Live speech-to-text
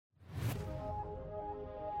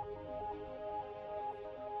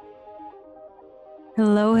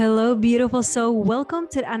Hello, hello, beautiful soul. Welcome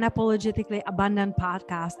to the Unapologetically Abundant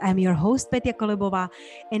podcast. I'm your host, Petya Kolibova,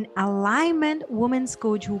 an alignment women's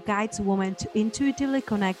coach who guides women to intuitively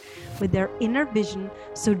connect with their inner vision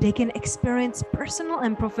so they can experience personal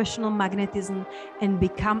and professional magnetism and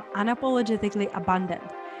become unapologetically abundant.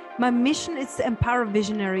 My mission is to empower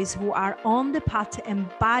visionaries who are on the path to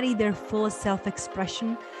embody their fullest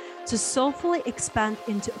self-expression, to soulfully expand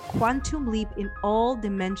into a quantum leap in all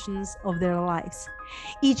dimensions of their lives.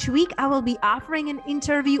 Each week, I will be offering an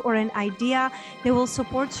interview or an idea that will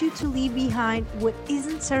support you to leave behind what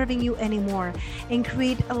isn't serving you anymore and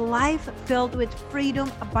create a life filled with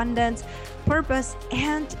freedom, abundance, purpose,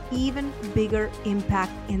 and even bigger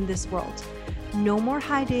impact in this world. No more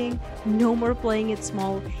hiding, no more playing it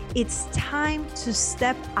small. It's time to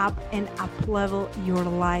step up and up-level your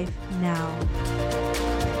life now.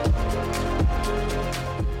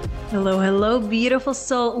 Hello, hello, beautiful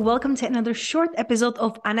soul. Welcome to another short episode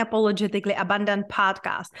of Unapologetically Abundant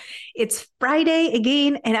podcast. It's Friday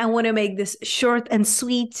again, and I want to make this short and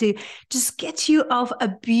sweet to just get you off a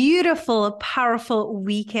beautiful, powerful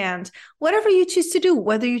weekend. Whatever you choose to do,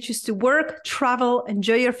 whether you choose to work, travel,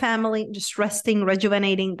 enjoy your family, just resting,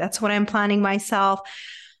 rejuvenating, that's what I'm planning myself.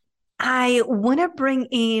 I want to bring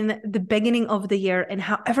in the beginning of the year and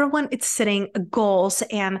how everyone is setting goals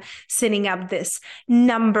and setting up this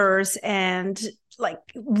numbers and like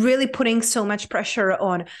really putting so much pressure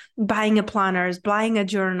on buying a planners, buying a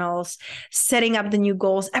journals, setting up the new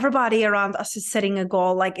goals. Everybody around us is setting a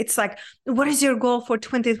goal. Like, it's like, what is your goal for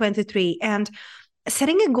 2023? And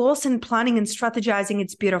setting a goals and planning and strategizing,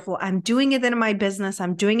 it's beautiful. I'm doing it in my business.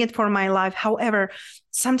 I'm doing it for my life. However,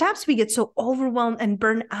 sometimes we get so overwhelmed and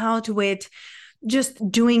burned out with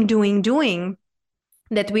just doing,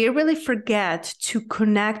 that we really forget to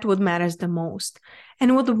connect what matters the most.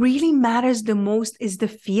 And what really matters the most is the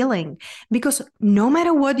feeling, because no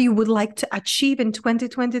matter what you would like to achieve in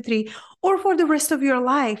 2023 or for the rest of your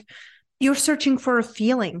life, you're searching for a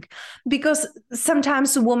feeling. Because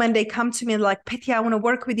sometimes women, they come to me like, Petya, I want to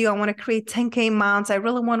work with you. I want to create 10K months. I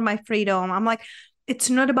really want my freedom. I'm like,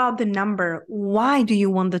 it's not about the number. Why do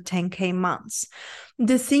you want the 10K months?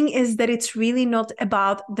 The thing is that it's really not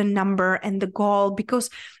about the number and the goal,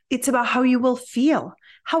 because it's about how you will feel.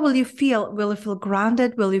 How will you feel? Will you feel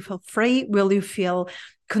grounded? Will you feel free? Will you feel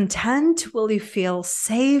content? Will you feel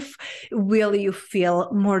safe? Will you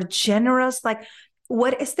feel more generous? Like,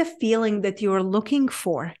 what is the feeling that you're looking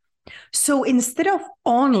for? So instead of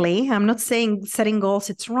only, I'm not saying setting goals,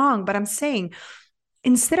 it's wrong, but I'm saying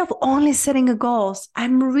instead of only setting a goals,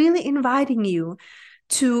 I'm really inviting you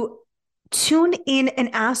to tune in and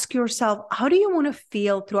ask yourself, how do you want to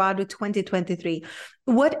feel throughout the 2023?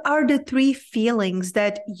 What are the 3 feelings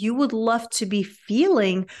that you would love to be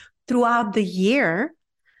feeling throughout the year?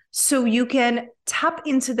 So you can tap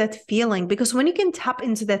into that feeling, because when you can tap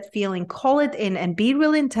into that feeling, call it in and be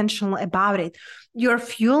really intentional about it, you're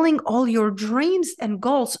fueling all your dreams and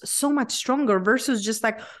goals so much stronger versus just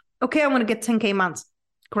like, okay, I want to get 10K months.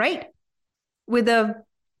 Great. With a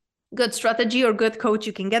good strategy or good coach,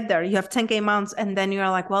 you can get there. You have 10K months and then you're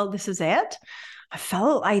like, well, this is it.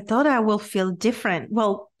 I thought I will feel different.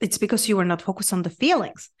 Well, it's because you were not focused on the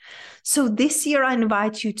feelings. So this year, I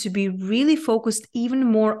invite you to be really focused even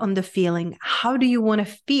more on the feeling. How do you want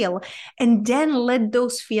to feel? And then let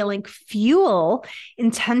those feelings fuel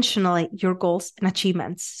intentionally your goals and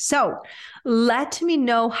achievements. So let me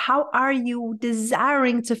know, how are you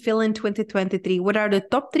desiring to feel in 2023? What are the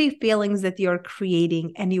top 3 feelings that you're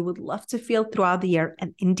creating and you would love to feel throughout the year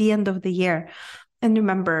and in the end of the year? And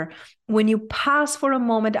remember, when you pause for a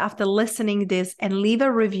moment after listening to this and leave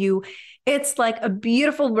a review, it's like a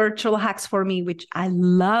beautiful virtual hacks for me, which I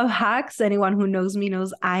love hacks. Anyone who knows me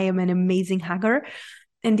knows I am an amazing hacker.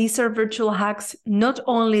 And these are virtual hacks, not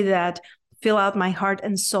only that fill out my heart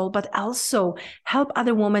and soul, but also help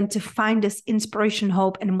other women to find this inspiration,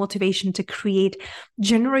 hope, and motivation to create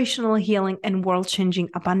generational healing and world-changing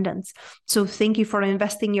abundance. So thank you for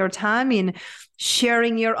investing your time in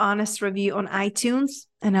sharing your honest review on iTunes.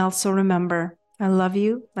 And also remember, I love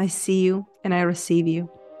you, I see you, and I receive you.